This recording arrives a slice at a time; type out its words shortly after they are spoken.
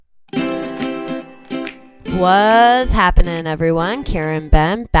What's happening, everyone? Karen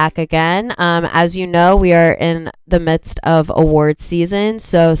Ben back again. As you know, we are in the midst of awards season.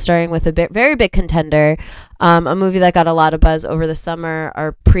 So starting with a very big contender, a movie that got a lot of buzz over the summer.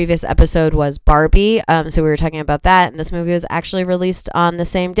 Our previous episode was Barbie. So we were talking about that. And this movie was actually released on the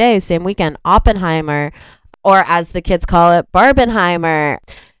same day, same weekend, Oppenheimer, or as the kids call it, Barbenheimer.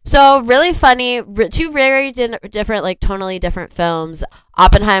 So really funny, two very different, like tonally different films.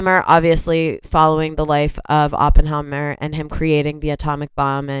 Oppenheimer, obviously following the life of Oppenheimer and him creating the atomic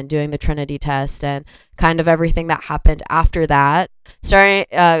bomb and doing the Trinity test and kind of everything that happened after that.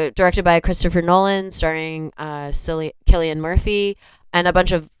 Directed by Christopher Nolan, starring Cillian Murphy and a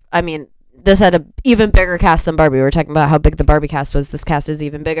bunch of, this had an even bigger cast than Barbie. We were talking about how big the Barbie cast was. This cast is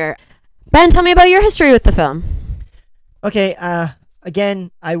even bigger. Ben, tell me about your history with the film. Okay, again,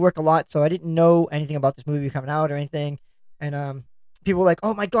 I work a lot, so I didn't know anything about this movie coming out or anything. And people were like,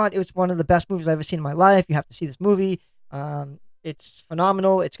 "Oh my god, it was one of the best movies I've ever seen in my life. You have to see this movie. It's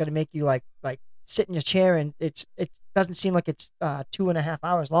phenomenal. It's gonna make you like sit in your chair, and it doesn't seem like it's 2.5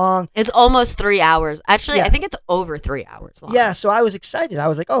 hours long. It's almost 3 hours. Actually, Yeah. I think it's over 3 hours long. Yeah, so I was excited. I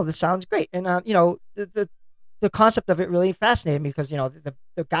was like, "Oh, this sounds great." And the concept of it really fascinated me because the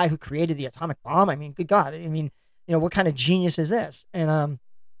guy who created the atomic bomb. I mean, good God. I mean, what kind of genius is this? And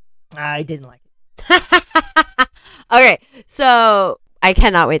I didn't like it. Okay, so I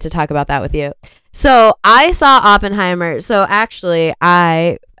cannot wait to talk about that with you. So I saw Oppenheimer. So actually,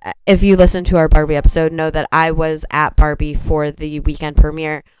 if you listen to our Barbie episode, know that I was at Barbie for the weekend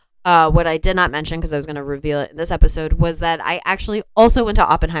premiere. What I did not mention, because I was going to reveal it in this episode, was that I actually also went to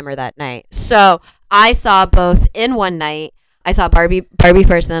Oppenheimer that night. So I saw both in one night. I saw Barbie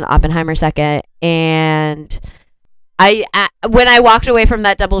first and then Oppenheimer second. And when I walked away from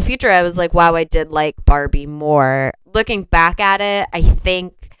that double feature, I was like, wow, I did like Barbie more. Looking back at it, I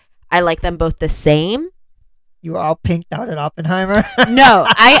think I like them both the same. You were all pinked out at Oppenheimer? No,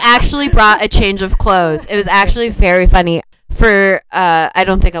 I actually brought a change of clothes. It was actually very funny. I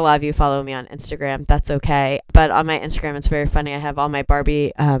don't think a lot of you follow me on Instagram. That's okay. But on my Instagram, it's very funny. I have all my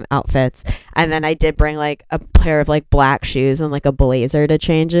Barbie outfits. And then I did bring like a pair of like black shoes and like a blazer to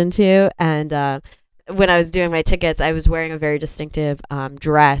change into. And when I was doing my tickets, I was wearing a very distinctive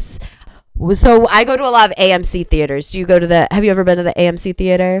dress. So I go to a lot of AMC theaters. Have you ever been to the AMC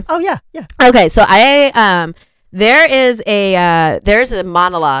theater? Oh, yeah. Okay, so there's a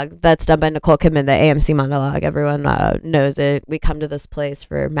monologue that's done by Nicole Kidman, the AMC monologue. Everyone knows it. We come to this place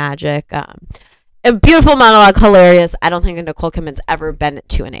for magic. A beautiful monologue, hilarious. I don't think Nicole Kidman's ever been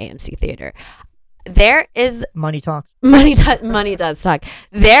to an AMC theater. There is money talks. Money does talk.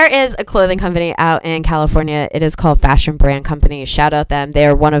 There is a clothing company out in California. It is called Fashion Brand Company. Shout out them. They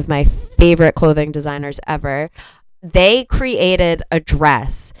are one of my favorite clothing designers ever. They created a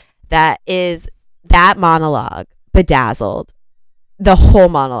dress that is that monologue bedazzled, the whole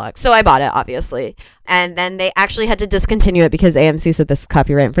monologue. So I bought it, obviously, and then they actually had to discontinue it because AMC said this is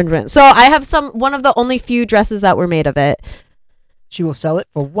copyright infringement. So I have one of the only few dresses that were made of it. She will sell it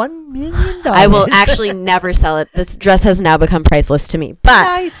for $1 million. I will actually never sell it. This dress has now become priceless to me. But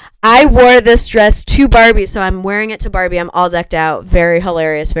nice. I wore this dress to Barbie, so I'm wearing it to Barbie. I'm all decked out. Very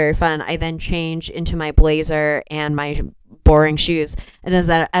hilarious, very fun. I then change into my blazer and my boring shoes. And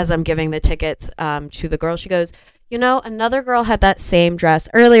as I'm giving the tickets to the girl, she goes, another girl had that same dress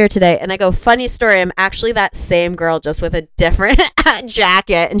earlier today. And I go, funny story. I'm actually that same girl, just with a different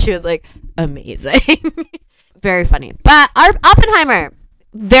jacket. And she was like, amazing. Very funny. But our Oppenheimer,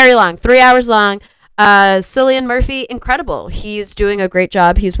 very long, 3 hours long. Cillian Murphy, incredible. He's doing a great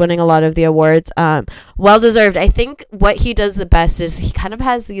job. He's winning a lot of the awards. Well deserved. I think what he does the best is he kind of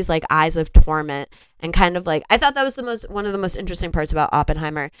has these like eyes of torment and kind of like, I thought that was one of the most interesting parts about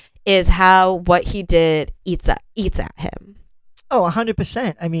Oppenheimer is how what he did eats at him. Oh,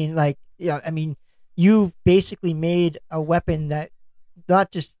 100%. I mean, you basically made a weapon that not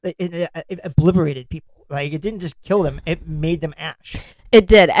just it obliterated people. Like, it didn't just kill them; it made them ash. It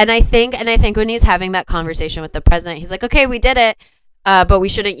did, and I think when he's having that conversation with the president, he's like, "Okay, we did it, but we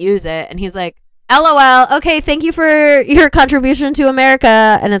shouldn't use it." And he's like, "LOL. Okay, thank you for your contribution to America."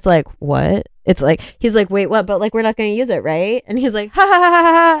 And it's like, what? It's like he's like, "Wait, what? But like, we're not going to use it, right?" And he's like, "Ha ha ha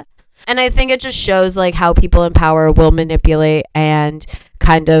ha ha." And I think it just shows like how people in power will manipulate and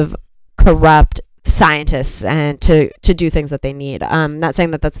kind of corrupt scientists and to do things that they need. Not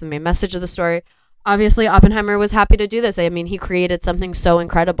saying that that's the main message of the story. Obviously, Oppenheimer was happy to do this. I mean, he created something so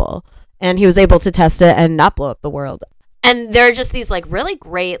incredible, and he was able to test it and not blow up the world. And there are just these like really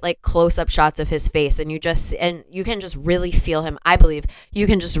great like close-up shots of his face, and you can just really feel him. I believe you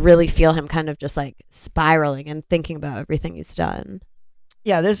can just really feel him kind of just like spiraling and thinking about everything he's done.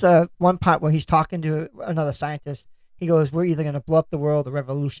 Yeah, there's one part where he's talking to another scientist. He goes, "We're either gonna blow up the world or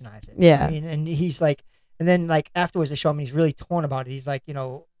revolutionize it." I Yeah. mean, and he's like, and then like afterwards they show him he's really torn about it. He's like,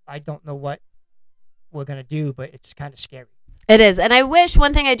 I don't know what we're gonna do, but it's kind of scary. It is. And I wish,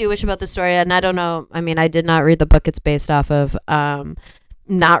 one thing I do wish about the story, and I don't know, I mean, I did not read the book it's based off of.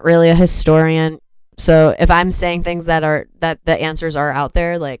 Not really a historian. So if I'm saying things that the answers are out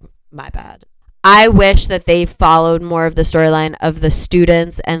there, like, my bad. I wish that they followed more of the storyline of the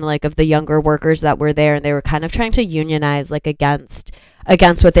students and like of the younger workers that were there, and they were kind of trying to unionize like against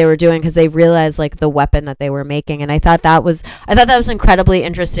what they were doing because they realized like the weapon that they were making. And I thought that was incredibly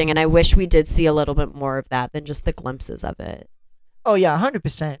interesting, and I wish we did see a little bit more of that than just the glimpses of it. Oh yeah,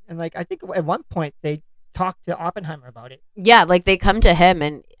 100%. And like I think at one point they talked to Oppenheimer about it. Yeah, like they come to him,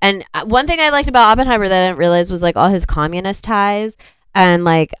 and one thing I liked about Oppenheimer that I didn't realize was like all his communist ties. And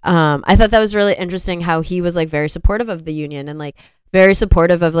like I thought that was really interesting how he was like very supportive of the union, and like very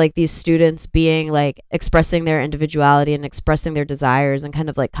supportive of like these students being like expressing their individuality and expressing their desires and kind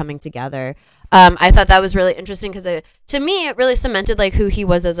of like coming together. I thought that was really interesting because to me it really cemented like who he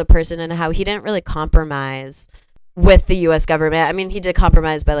was as a person and how he didn't really compromise with the U.S. government. I mean, he did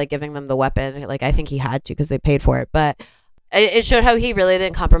compromise by like giving them the weapon. Like I think he had to because they paid for it, but it showed how he really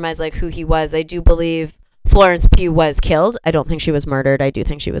didn't compromise like who he was. I do believe Florence Pugh was killed. I don't think she was murdered. I do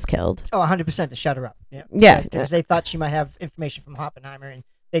think she was killed. Oh, 100% to shut her up. Yeah. Yeah. Because they thought she might have information from Oppenheimer, and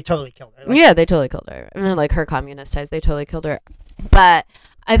they totally killed her. Like, Yeah, they totally killed her. And then like her communist ties, they totally killed her. But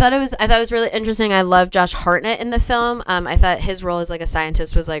I thought it was really interesting. I love Josh Hartnett in the film. I thought his role as like a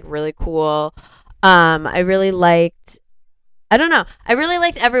scientist was like really cool. I really liked I don't know. I really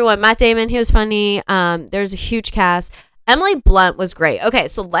liked everyone. Matt Damon, he was funny. There's a huge cast. Emily Blunt was great. Okay,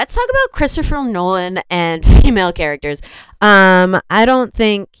 so let's talk about Christopher Nolan and female characters. I don't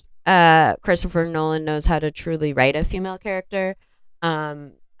think Christopher Nolan knows how to truly write a female character.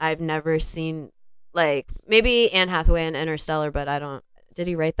 I've never seen like maybe Anne Hathaway in Interstellar, but I don't. Did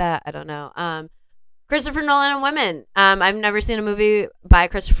he write that? I don't know. Christopher Nolan and women. I've never seen a movie by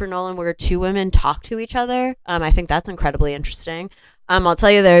Christopher Nolan where two women talk to each other. I think that's incredibly interesting. I'll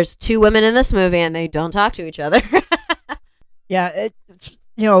tell you, there's two women in this movie and they don't talk to each other. Yeah, it's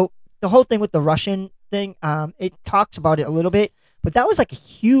the whole thing with the Russian thing. It talks about it a little bit, but that was like a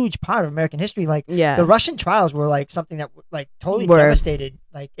huge part of American history. Like Yeah. the Russian trials were like something that like totally Were- devastated.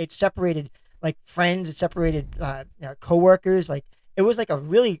 Like it separated like friends, it separated coworkers. Like it was like a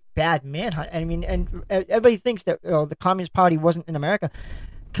really bad manhunt. I mean, and everybody thinks that the Communist Party wasn't in America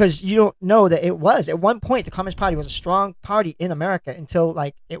because you don't know that it was. At one point, the Communist Party was a strong party in America until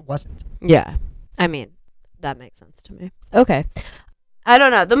like it wasn't. Yeah. I mean, that makes sense to me. Okay. I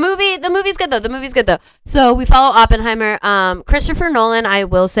don't know. The movie's good though. The movie's good though. So we follow Oppenheimer. Christopher Nolan, I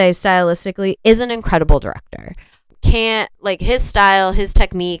will say stylistically, is an incredible director. Can't like his style, his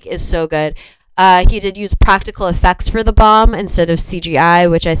technique is so good. He did use practical effects for the bomb instead of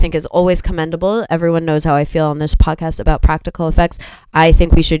CGI, which I think is always commendable. Everyone knows how I feel on this podcast about practical effects. I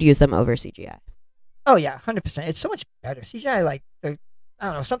think we should use them over CGI. Oh yeah, 100%. It's so much better. CGI I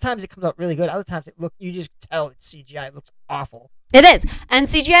don't know. Sometimes it comes out really good. Other times you just tell it's CGI. It looks awful. It is, and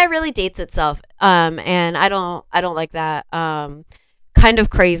CGI really dates itself. And I don't like that. Kind of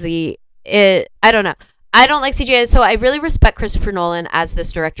crazy. I don't know. I don't like CGI, so I really respect Christopher Nolan as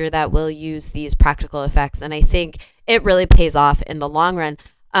this director that will use these practical effects, and I think it really pays off in the long run.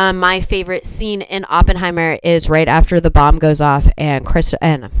 My favorite scene in Oppenheimer is right after the bomb goes off, and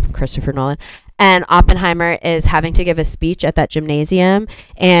Christopher Nolan and Oppenheimer is having to give a speech at that gymnasium.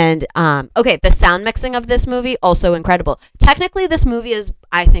 And okay, the sound mixing of this movie also incredible. Technically, this movie is,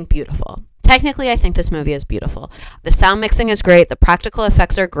 I think, beautiful. Technically, I think this movie is beautiful. The sound mixing is great. The practical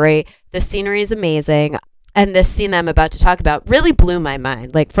effects are great. The scenery is amazing. And this scene that I'm about to talk about really blew my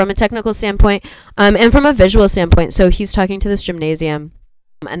mind, like from a technical standpoint and from a visual standpoint. So he's talking to this gymnasium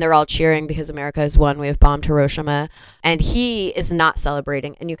and they're all cheering because America has won. We have bombed Hiroshima. And he is not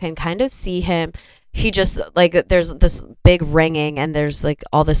celebrating. And you can kind of see him. He just, like, there's this big ringing and there's, like,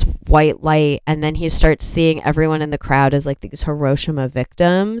 all this white light. And then he starts seeing everyone in the crowd as, like, these Hiroshima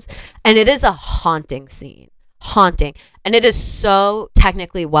victims. And it is a haunting scene. Haunting. And it is so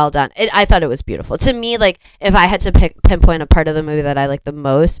technically well done. I thought it was beautiful. To me, like, if I had to pinpoint a part of the movie that I like the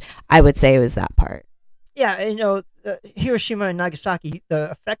most, I would say it was that part. Yeah, Hiroshima and Nagasaki,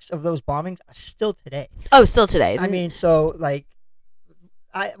 the effects of those bombings are still today. Oh, still today. I mean, so, like,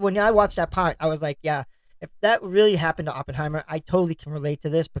 when I watched that part, I was like, yeah, if that really happened to Oppenheimer, I totally can relate to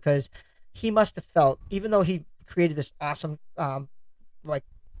this because he must have felt, even though he created this awesome, like,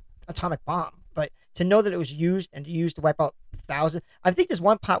 atomic bomb, but to know that it was used to wipe out thousands. I think there's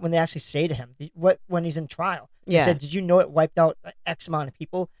one part when they actually say to him, when he's in trial, They Yeah. said, "Did you know it wiped out X amount of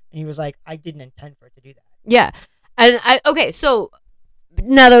people?" And he was like, "I didn't intend for it to do that." Yeah. And okay, so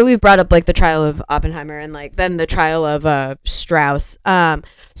now that we've brought up like the trial of Oppenheimer and like then the trial of Strauss,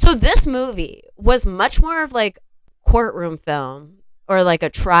 so this movie was much more of like courtroom film or like a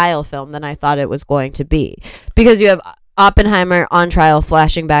trial film than I thought it was going to be, because you have Oppenheimer on trial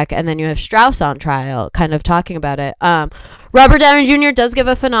flashing back, and then you have Strauss on trial kind of talking about it. Robert Downey Jr. does give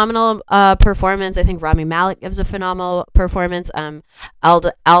a phenomenal performance. I think Rami Malek gives a phenomenal performance.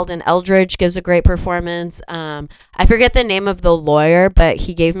 Alden Eldridge gives a great performance. I forget the name of the lawyer, but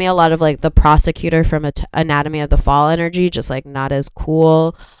he gave me a lot of like the prosecutor from Anatomy of the Fall energy, just like not as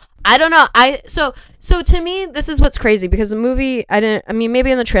cool. I don't know. So to me, this is what's crazy, because the movie, I mean, maybe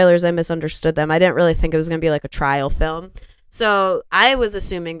in the trailers I misunderstood them. I didn't really think it was going to be like a trial film. So I was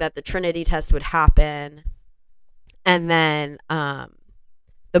assuming that the Trinity test would happen, and then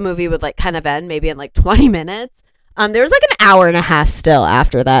the movie would like kind of end maybe in like 20 minutes. There was like an hour and a half still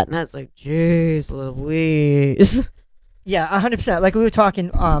after that, and I was like, jeez Louise. Yeah, 100%. Like we were talking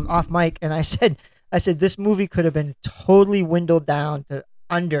off mic, and I said this movie could have been totally dwindled down to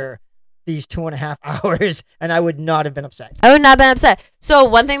under these 2.5 hours, and I would not have been upset. I would not have been upset. So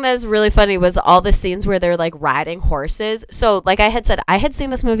one thing that is really funny was all the scenes where they're like riding horses. So like I had said, I had seen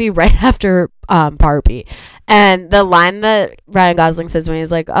this movie right after Barbie, and the line that Ryan Gosling says when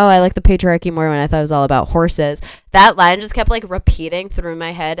he's like, "Oh, I like the patriarchy more," when I thought it was all about horses. That line just kept like repeating through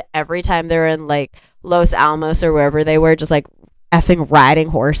my head every time they were in like Los Alamos or wherever they were, just like effing riding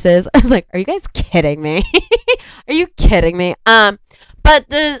horses. I was like, "Are you guys kidding me? Are you kidding me?" But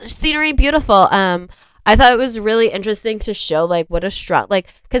the scenery beautiful. I thought it was really interesting to show like what a strong,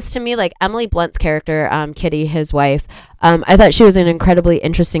 like, because to me, like Emily Blunt's character, Kitty, his wife, I thought she was an incredibly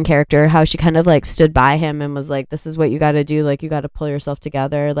interesting character. How she kind of like stood by him and was like, "This is what you got to do. Like you got to pull yourself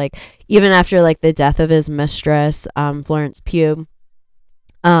together." Like even after like the death of his mistress, Florence Pugh.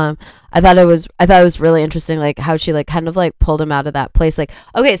 I thought it was really interesting, like how she like kind of like pulled him out of that place. Like,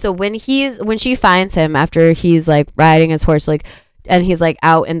 okay, so when she finds him after he's like riding his horse, like, and he's like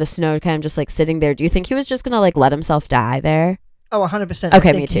out in the snow, kind of just like sitting there, do you think he was just gonna like let himself die there? Oh, 100%.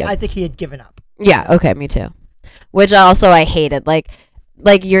 Okay, me too. I think he had given up. Yeah, okay, me too. Which also I hated. Like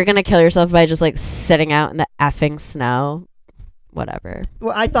you're gonna kill yourself by just like sitting out in the effing snow. Whatever.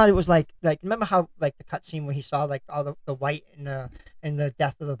 Well, I thought it was like remember how like the cutscene where he saw like all the white and the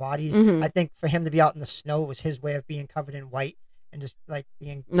death of the bodies. Mhm. I think for him to be out in the snow was his way of being covered in white and just like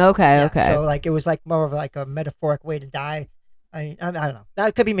being Okay. So like it was like more of like a metaphoric way to die. I don't know.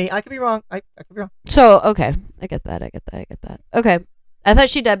 That could be me. I could be wrong. I could be wrong. So okay, I get that. Okay, I thought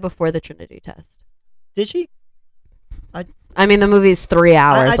she died before the Trinity test. Did she? I mean, the movie's 3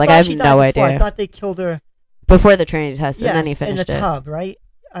 hours. I like I have she no died before. idea. I thought they killed her. Before the Trinity test, and then he Yes, finished in the it. tub, right?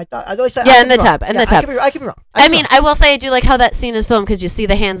 I thought. I said, Yeah, I in could the be wrong. tub, in Yeah, the tub. I could be wrong. I mean, I will say I do like how that scene is filmed, because you see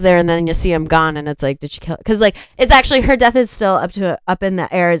the hands there and then you see him gone, and it's like, did she kill? Because like it's actually her death is still up in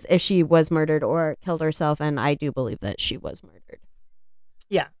the air as if she was murdered or killed herself, and I do believe that she was murdered.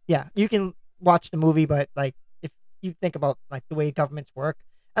 Yeah. You can watch the movie, but like if you think about like the way governments work,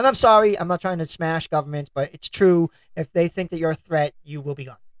 and I'm sorry, I'm not trying to smash governments, but it's true. If they think that you're a threat, you will be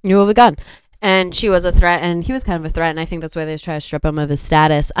gone. You will be gone. And she was a threat, and he was kind of a threat, and I think that's why they try to strip him of his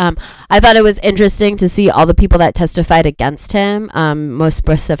status. I thought it was interesting to see all the people that testified against him, most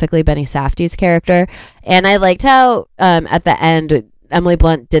specifically Benny Safdie's character. And I liked how at the end, Emily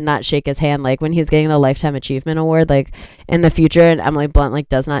Blunt did not shake his hand, like when he's getting the Lifetime Achievement Award, like in the future, and Emily Blunt like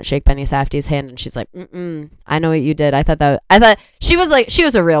does not shake Benny Safdie's hand, and she's like, I know what you did. I thought she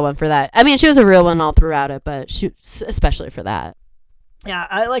was a real one for that. I mean, she was a real one all throughout it, but she especially for that. Yeah,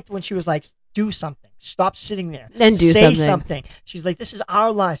 I liked when she was like, do something. Stop sitting there. And say something. She's like, this is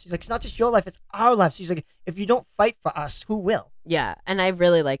our life. She's like, it's not just your life, it's our life. She's like, if you don't fight for us, who will? Yeah, and I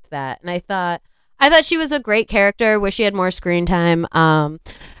really liked that. And I thought she was a great character. Wish she had more screen time.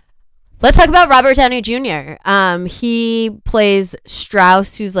 Let's talk about Robert Downey Jr. He plays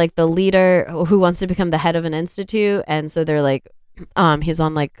Strauss, who's like the leader who wants to become the head of an institute, and so they're like, he's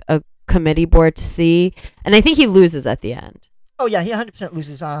on like a committee board to see, and I think he loses at the end. Oh yeah, he 100%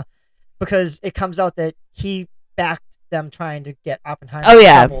 loses. Because it comes out that he backed them trying to get Oppenheimer in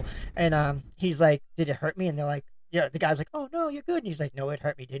trouble, and he's like, "Did it hurt me?" And they're like, "Yeah." The guy's like, "Oh no, you're good." And he's like, "No, it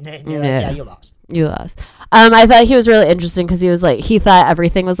hurt me, didn't it?" And they're like, "Yeah, you lost." You lost. I thought he was really interesting because he was like, he thought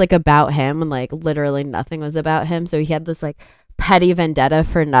everything was like about him, and like literally nothing was about him. So he had this like petty vendetta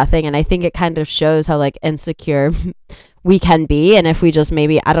for nothing, and I think it kind of shows how like insecure we can be, and if we just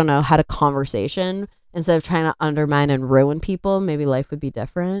maybe, I don't know, had a conversation instead of trying to undermine and ruin people, maybe life would be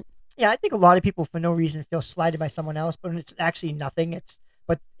different. Yeah, I think a lot of people for no reason feel slighted by someone else, but it's actually nothing.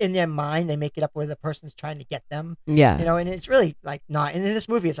 but in their mind they make it up where the person's trying to get them. Yeah. And it's really like not. And in this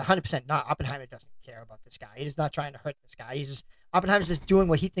movie, it's 100% not. Oppenheimer doesn't care about this guy. He's not trying to hurt this guy. Oppenheimer's just doing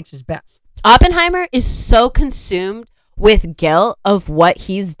what he thinks is best. Oppenheimer is so consumed with guilt of what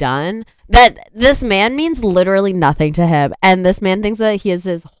he's done that this man means literally nothing to him, and this man thinks that he is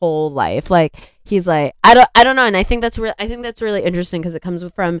his whole life. Like he's like, I don't know, and I think that's really interesting because it comes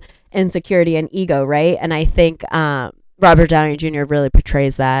from insecurity and ego, right? And I think Robert Downey Jr. really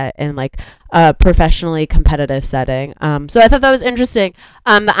portrays that in like a professionally competitive setting. So I thought that was interesting.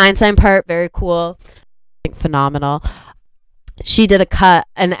 The Einstein part, very cool, phenomenal. She did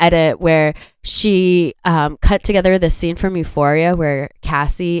an edit where she cut together the scene from Euphoria where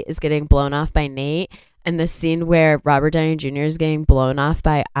Cassie is getting blown off by Nate, and the scene where Robert Downey Jr. is getting blown off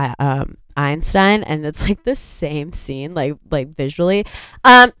by Einstein, and it's like the same scene, like visually.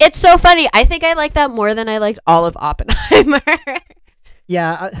 It's so funny. I think I like that more than I liked all of Oppenheimer.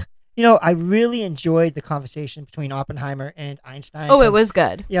 Yeah, I really enjoyed the conversation between Oppenheimer and Einstein. Oh, it was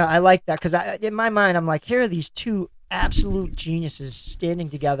good. Yeah, I like that because in my mind, I'm like, here are these two absolute geniuses standing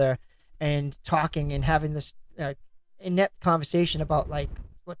together and talking and having this in-depth conversation about like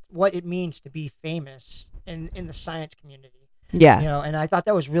what it means to be famous in the science community. Yeah. And I thought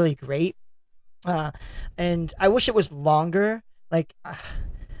that was really great. And I wish it was longer. Like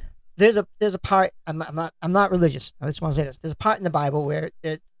there's a part. I'm not religious. I just want to say this. There's a part in the Bible where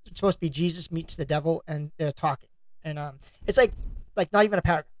it's supposed to be Jesus meets the devil and they're talking, and it's like not even a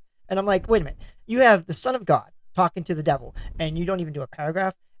paragraph. And I'm like, wait a minute. You have the Son of God talking to the devil, and you don't even do a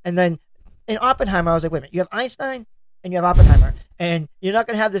paragraph. And then in Oppenheimer, I was like, wait a minute, you have Einstein and you have Oppenheimer, and you're not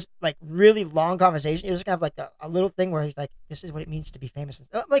going to have this like really long conversation. You're just going to have like a little thing where he's like, this is what it means to be famous.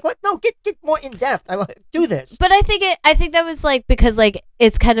 Like, what? No, get more in depth. I want to do this. But I think that was like, because like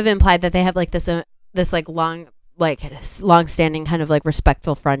it's kind of implied that they have like this like long standing kind of like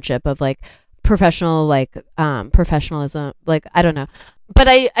respectful friendship of like professional like professionalism, like I don't know. But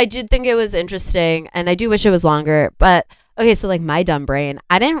I did think it was interesting, and I do wish it was longer. But okay, so like my dumb brain,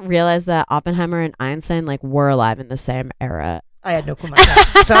 I didn't realize that Oppenheimer and Einstein like were alive in the same era. I had no clue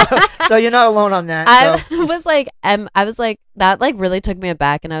myself. so you're not alone on that. I was like that like really took me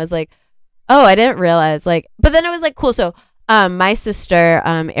aback, and I was like, oh, I didn't realize, like, but then it was like cool. So my sister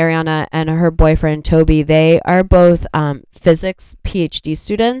Ariana and her boyfriend Toby, they are both physics PhD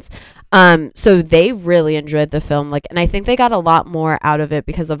students. So they really enjoyed the film, like, and I think they got a lot more out of it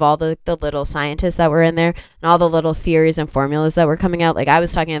because of all the little scientists that were in there and all the little theories and formulas that were coming out. Like I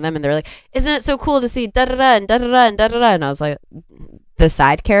was talking to them and they're like, isn't it so cool to see da da da and da da da and da da da? And I was like, the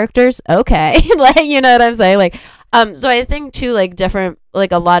side characters, okay. Like, you know what I'm saying? Like, so I think too, like different,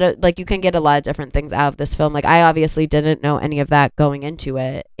 like a lot of, like you can get a lot of different things out of this film. Like I obviously didn't know any of that going into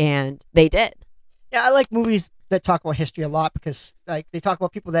it, and they did. Yeah, I like movies that talk about history a lot because like they talk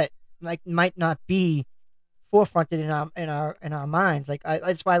about people that like might not be forefronted in our minds. Like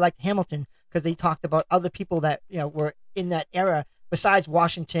that's why I liked Hamilton, because they talked about other people that were in that era besides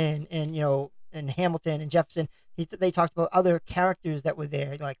Washington and Hamilton and Jefferson. They talked about other characters that were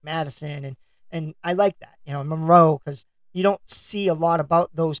there, like Madison and I like that, Monroe, because you don't see a lot about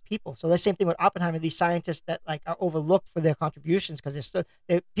those people. So the same thing with Oppenheimer, these scientists that like are overlooked for their contributions because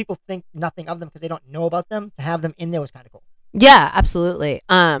people think nothing of them because they don't know about them. To have them in there was kind of cool. Yeah, absolutely.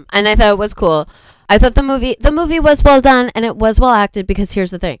 And I thought it was cool. I thought the movie was well done and it was well acted, because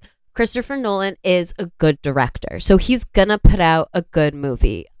here's the thing. Christopher Nolan is a good director. So he's gonna put out a good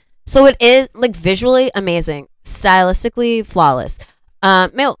movie. So it is like visually amazing, stylistically flawless.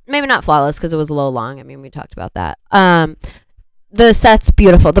 Maybe not flawless because it was a little long. I mean, we talked about that. The set's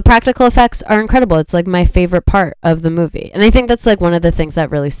beautiful. The practical effects are incredible. It's like my favorite part of the movie. And I think that's like one of the things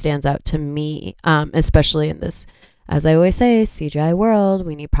that really stands out to me, especially in this, as I always say, CGI world.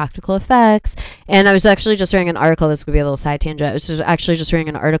 We need practical effects. And I was actually just reading an article. This could be a little side tangent. I was just reading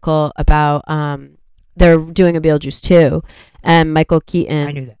an article about they're doing a Beetlejuice 2, and Michael Keaton.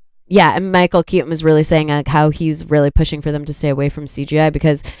 I knew that. Yeah, and Michael Keaton was really saying how he's really pushing for them to stay away from CGI,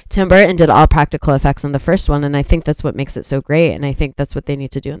 because Tim Burton did all practical effects in the first one, and I think that's what makes it so great, and I think that's what they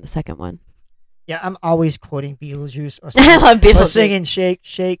need to do in the second one. Yeah, I'm always quoting Beetlejuice or I love Beetlejuice. Or singing "Shake,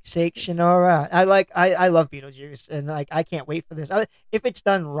 Shake, Shake, Shannara." I love Beetlejuice, and like I can't wait for this if it's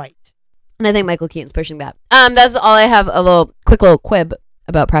done right. And I think Michael Keaton's pushing that. That's all I have. A quick little quib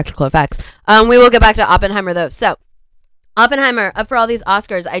about practical effects. We will get back to Oppenheimer though. So, Oppenheimer, up for all these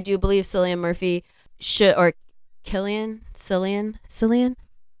Oscars. I do believe Cillian Murphy Cillian?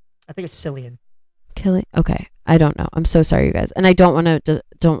 I think it's Cillian. Okay, I don't know. I'm so sorry, you guys, and I don't want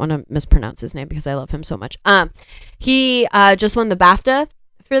to mispronounce his name because I love him so much. He just won the BAFTA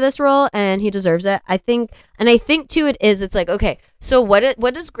for this role, and he deserves it. I think too it's like, okay, so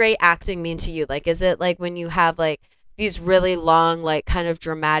what does great acting mean to you? Like, is it like when you have like these really long, like kind of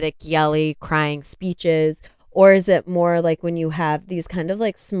dramatic, yelly, crying speeches? Or is it more like when you have these kind of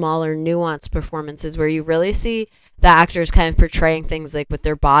like smaller, nuanced performances where you really see the actors kind of portraying things like with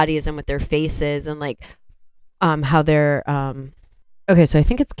their bodies and with their faces and like how they're okay, so I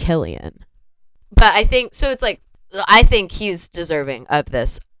think it's Killian. But I think so it's like I think he's deserving of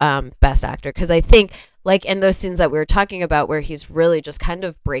this best actor, because I think like in those scenes that we were talking about where he's really just kind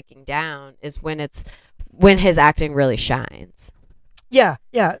of breaking down is when his acting really shines. Yeah,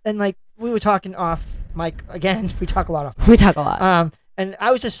 and like we were talking off mic again. We talk a lot off. We talk a lot. And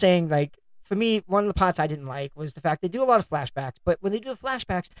I was just saying, like, for me, one of the parts I didn't like was the fact they do a lot of flashbacks, but when they do the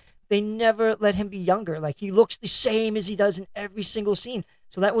flashbacks, they never let him be younger. Like, he looks the same as he does in every single scene.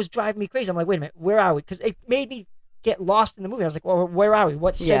 So that was driving me crazy. I'm like, wait a minute, where are we? Because it made me get lost in the movie. I was like, well, where are we?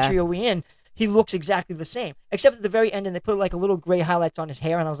 What century are we in? He looks exactly the same, except at the very end, and they put like a little gray highlights on his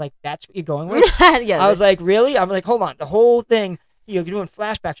hair, and I was like, that's what you're going with? Yeah. I was like, really? I'm like, hold on. The whole thing, you're doing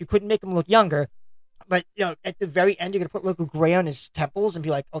flashbacks. You couldn't make him look younger. But, at the very end, you're going to put a little gray on his temples and be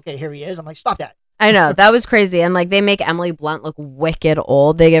like, okay, here he is. I'm like, stop that. I know. That was crazy. And, like, they make Emily Blunt look wicked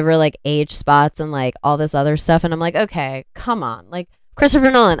old. They give her, like, age spots and, like, all this other stuff. And I'm like, okay, come on. Like, Christopher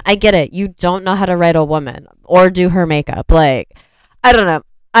Nolan, I get it. You don't know how to write a woman or do her makeup. Like, I don't know.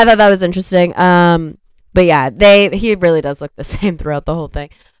 I thought that was interesting. But, yeah, he really does look the same throughout the whole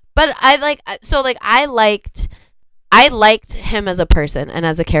thing. But I liked him as a person and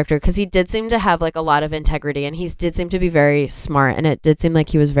as a character because he did seem to have like a lot of integrity, and he did seem to be very smart, and it did seem like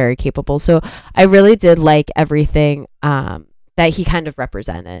he was very capable. So I really did like everything that he kind of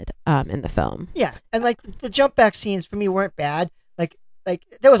represented in the film. Yeah, and like the jump back scenes for me weren't bad. Like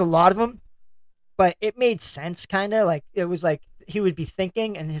there was a lot of them, but it made sense kind of. Like it was like he would be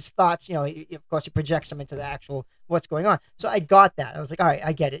thinking and his thoughts, of course he projects them into the actual what's going on. So I got that. I was like, all right,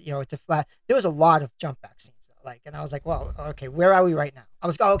 I get it. It's a flat. There was a lot of jump back scenes. And I was like, well, okay, where are we right now? I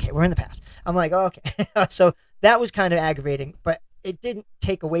was like, oh, okay, we're in the past. I'm like, oh, okay. So that was kind of aggravating, but it didn't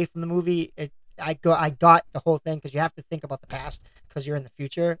take away from the movie. I got the whole thing because you have to think about the past because you're in the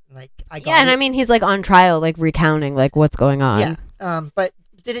future. And I mean, he's like on trial, like recounting like what's going on. Yeah. But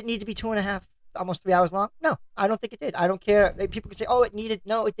did it need to be 2.5, almost 3 hours long? No, I don't think it did. I don't care. People can say, oh, it needed.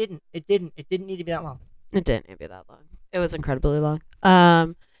 No, it didn't. It didn't need to be that long. It didn't need to be that long. It was incredibly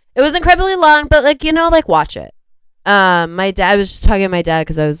long. It was incredibly long, but like watch it. My dad, I was just talking to my dad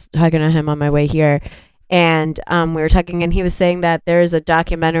because I was talking to him on my way here, and we were talking, and he was saying that there is a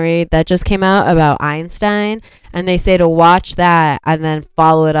documentary that just came out about Einstein, and they say to watch that and then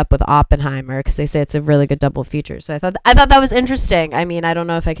follow it up with Oppenheimer because they say it's a really good double feature. So I thought that was interesting. I mean, I don't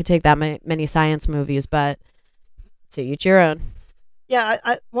know if I could take that many science movies, but to each your own. Yeah,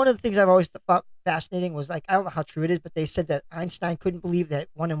 I one of the things I've always thought fascinating was like, I don't know how true it is, but they said that Einstein couldn't believe that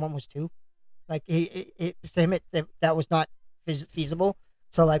 1 and 1 was 2. Like to him, that was not feasible.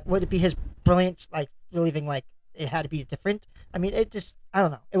 So like, would it be his brilliance, like believing like it had to be different? I mean, I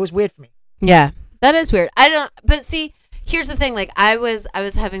don't know. It was weird for me. Yeah, that is weird. But see, here's the thing. Like, I was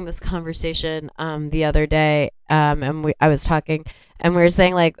having this conversation the other day, and I was talking, and we were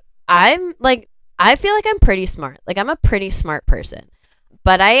saying like, I feel like I'm pretty smart. Like, I'm a pretty smart person,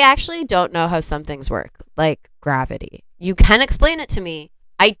 but I actually don't know how some things work, like gravity. You can explain it to me.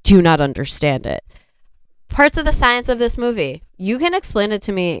 I do not understand it. Parts of the science of this movie, you can explain it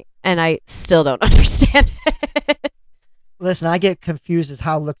to me, and I still don't understand it. Listen, I get confused as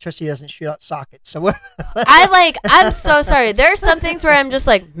how electricity doesn't shoot out sockets. So I'm so sorry. There are some things where I'm just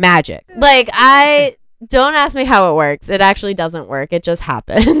like, magic. Like, don't ask me how it works. It actually doesn't work. It just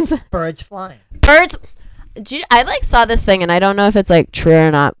happens. Birds flying. I saw this thing, and I don't know if it's like true or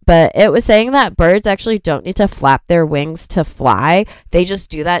not, but it was saying that birds actually don't need to flap their wings to fly. They just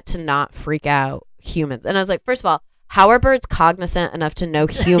do that to not freak out humans. And I was like, first of all, how are birds cognizant enough to know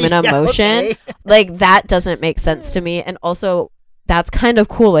human emotion? Okay. Like, that doesn't make sense to me. And also, that's kind of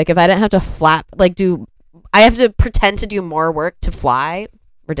cool. Like, if I didn't have to flap, like, I have to pretend to do more work to fly?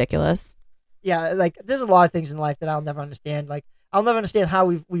 Ridiculous. Yeah, like, there's a lot of things in life that I'll never understand. Like, I'll never understand how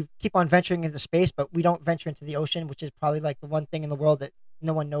we keep on venturing into space, but we don't venture into the ocean, which is probably like the one thing in the world that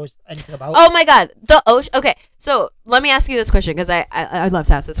no one knows anything about. Oh my God, the ocean. Okay, so let me ask you this question because I love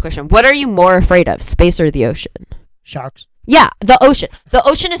to ask this question. What are you more afraid of, space or the ocean? Sharks. Yeah, the ocean. The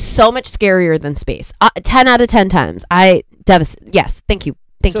ocean is so much scarier than space. 10 out of 10 times. Yes, thank you.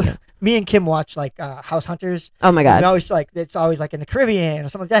 Thank you. Me and Kim watch like House Hunters. Oh my God. And it's always like in the Caribbean or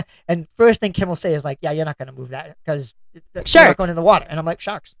something like that. And first thing Kim will say is like, yeah, you're not going to move that because you're not going in the water. And I'm like,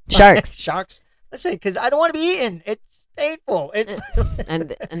 sharks. Sharks. Sharks. Listen, because I don't want to be eaten. It's painful.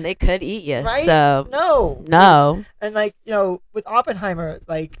 And they could eat you. Right? So no. And like with Oppenheimer,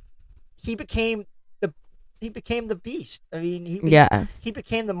 like he became the beast. I mean, he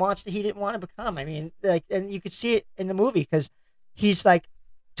became the monster he didn't want to become. I mean, like, and you could see it in the movie because he's like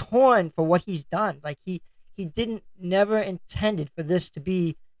torn for what he's done. Like he didn't never intended for this to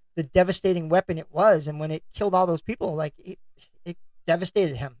be the devastating weapon it was, and when it killed all those people, like it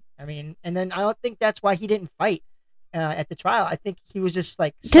devastated him. I mean, and then I don't think that's why he didn't fight at the trial. I think he was just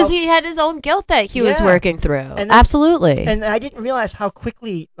like because he had his own guilt that he was working through. And then, absolutely. And I didn't realize how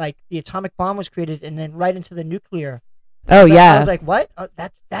quickly like the atomic bomb was created, and then right into the nuclear. Oh yeah. I was like, what?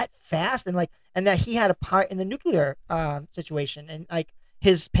 That's that fast, and that he had a part in the nuclear situation, and like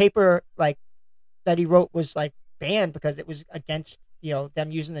his paper like that he wrote was like banned because it was against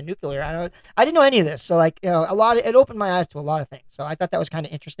them using the nuclear. I didn't know any of this, so like it opened my eyes to a lot of things. So I thought that was kind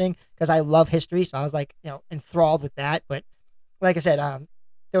of interesting because I love history, so I was like enthralled with that. But like I said,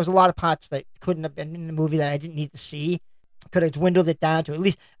 there was a lot of parts that couldn't have been in the movie that I didn't need to see. Could have dwindled it down to at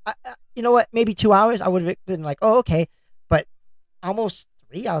least maybe 2 hours. I would have been like, oh okay, but almost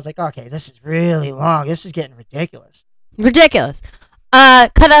 3. I was like, okay, this is really long. This is getting ridiculous.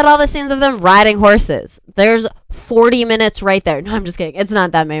 Cut out all the scenes of them riding horses. There's 40 minutes right there. No, I'm just kidding. It's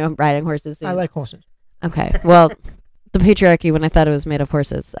not that many riding horses scenes. I like horses. Okay. Well, the patriarchy, when I thought it was made of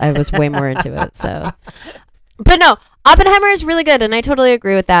horses, I was way more into it. So, but no, Oppenheimer is really good, and I totally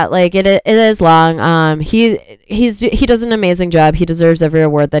agree with that. Like it is long. He does an amazing job. He deserves every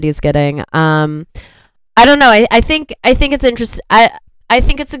award that he's getting. I don't know. I think it's interesting. I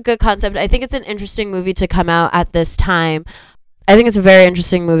think it's a good concept. I think it's an interesting movie to come out at this time. I think it's a very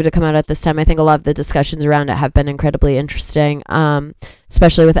interesting movie to come out at this time. I think a lot of the discussions around it have been incredibly interesting,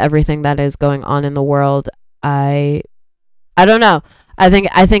 especially with everything that is going on in the world. I don't know. I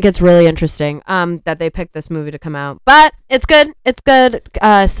think it's really interesting that they picked this movie to come out, but it's good. It's good.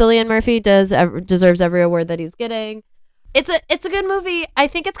 Cillian Murphy deserves every award that he's getting. It's a good movie. I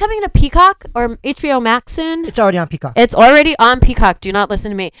think it's coming to Peacock or HBO Max soon. It's already on Peacock. It's already on Peacock. Do not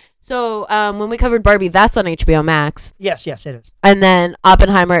listen to me. So when we covered Barbie, that's on HBO Max. Yes, it is. And then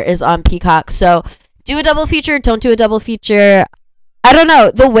Oppenheimer is on Peacock. So do a double feature. Don't do a double feature. I don't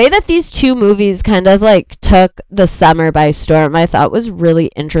know. The way that these two movies kind of like took the summer by storm, I thought was really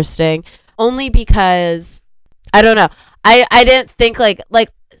interesting. Only because, I don't know. I didn't think like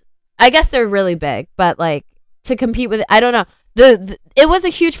I guess they're really big, but like to compete with, I don't know. It was a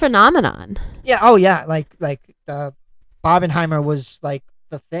huge phenomenon. Yeah. Oh yeah. Like Oppenheimer was like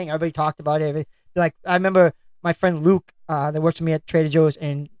the thing. Everybody talked about it. Like I remember my friend Luke that works with me at Trader Joe's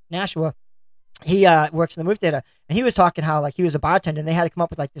in Nashua. He works in the movie theater, and he was talking how like he was a bartender, and they had to come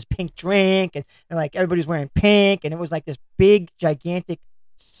up with like this pink drink, and like everybody's wearing pink, and it was like this big, gigantic,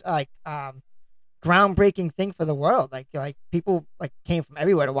 like groundbreaking thing for the world. Like people like came from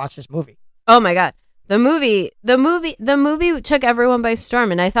everywhere to watch this movie. Oh my god, the movie took everyone by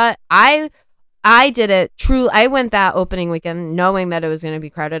storm, and I thought I did it true. I went that opening weekend knowing that it was going to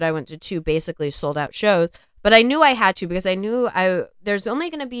be crowded. I went to 2 basically sold out shows, but I knew I had to because I knew there's only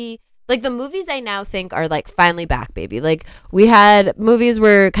going to be. Like, the movies I now think are, like, finally back, baby. Like, we had movies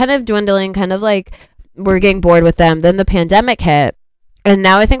were kind of dwindling, kind of, like, we're getting bored with them. Then the pandemic hit, and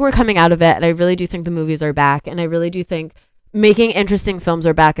now I think we're coming out of it, and I really do think the movies are back, and I really do think making interesting films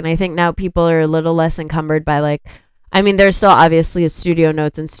are back, and I think now people are a little less encumbered by, like, I mean, there's still obviously studio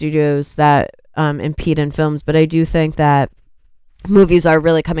notes and studios that impede in films, but I do think that movies are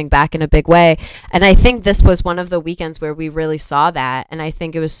really coming back in a big way, and I think this was one of the weekends where we really saw that, and I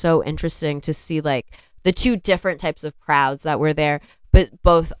think it was so interesting to see like the 2 different types of crowds that were there, but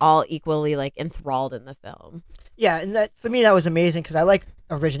both all equally like enthralled in the film. Yeah, and that for me that was amazing because I like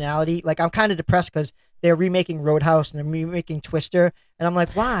originality. Like I'm kind of depressed because they're remaking Roadhouse and they're remaking Twister, and I'm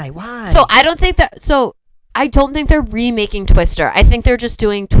like, why? So I don't think they're remaking Twister. I think they're just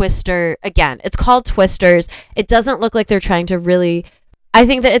doing Twister again. It's called Twisters. It doesn't look like they're trying to really. I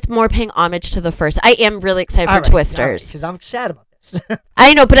think that it's more paying homage to the first. I am really excited for Twisters because I'm sad about this.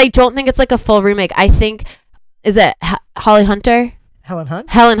 I know, but I don't think it's like a full remake. I think is it Holly Hunter? Helen Hunt.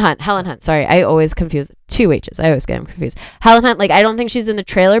 Helen Hunt. Sorry, I always confuse 2 H's. I always get them confused. Helen Hunt. Like I don't think she's in the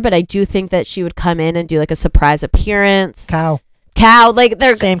trailer, but I do think that she would come in and do like a surprise appearance. Cow, like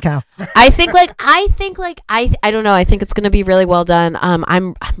they're same cow. I think I don't know. I think it's gonna be really well done.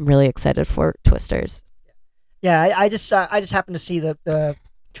 I'm really excited for Twisters. Yeah, I just happened to see the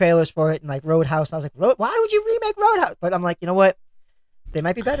trailers for it and like Roadhouse. And I was like, why would you remake Roadhouse? But I'm like, you know what? They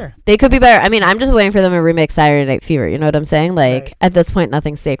might be better. They could be better. I mean, I'm just waiting for them to remake Saturday Night Fever. You know what I'm saying? Like right. At this point,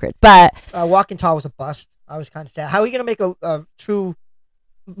 nothing's sacred. But Walking Tall was a bust. I was kind of sad. How are you gonna make a true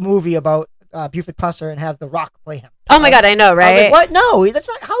movie about Buford Pusser and have The Rock play him. Oh my God, I know, I was right? like, what? No, that's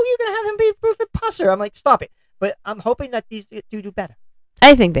not. How are you gonna have him be Buford Pusser? I'm like, stop it. But I'm hoping that these do better.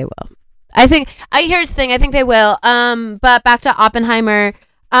 I think they will. Here's the thing. I think they will. But back to Oppenheimer.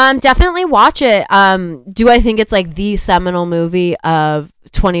 Definitely watch it. Do I think it's like the seminal movie of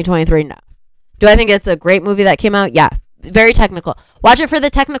 2023? No. Do I think it's a great movie that came out? Yeah. Very technical. Watch it for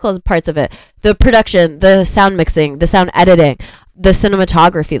the technical parts of it. The production, the sound mixing, the sound editing, the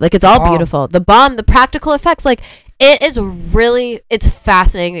cinematography. Like, it's all beautiful. The practical effects. Like, it's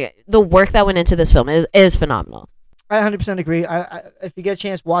fascinating. The work that went into this film is phenomenal. I 100% agree. If you get a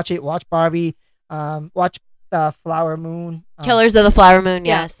chance, watch it. Watch Barbie. Watch the Flower Moon. Killers of the Flower Moon.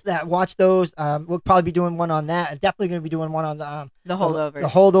 Yes. Watch those. We'll probably be doing one on that. And definitely going to be doing one on the holdovers. The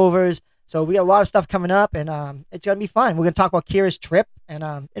holdovers. So we got a lot of stuff coming up, and it's going to be fun. We're going to talk about Kira's trip, and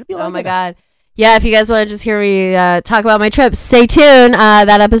it'll be a lot of my God. Yeah, if you guys want to just hear me talk about my trip, stay tuned.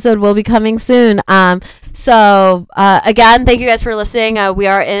 That episode will be coming soon. So, again, thank you guys for listening. We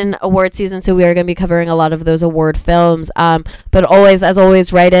are in award season, so we are going to be covering a lot of those award films. But as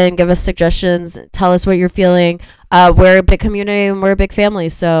always, write in, give us suggestions, tell us what you're feeling. We're a big community, and we're a big family.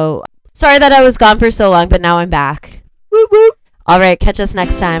 So, sorry that I was gone for so long, but now I'm back. Whoop, whoop. All right, catch us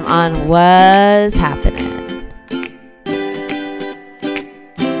next time on What's Happening.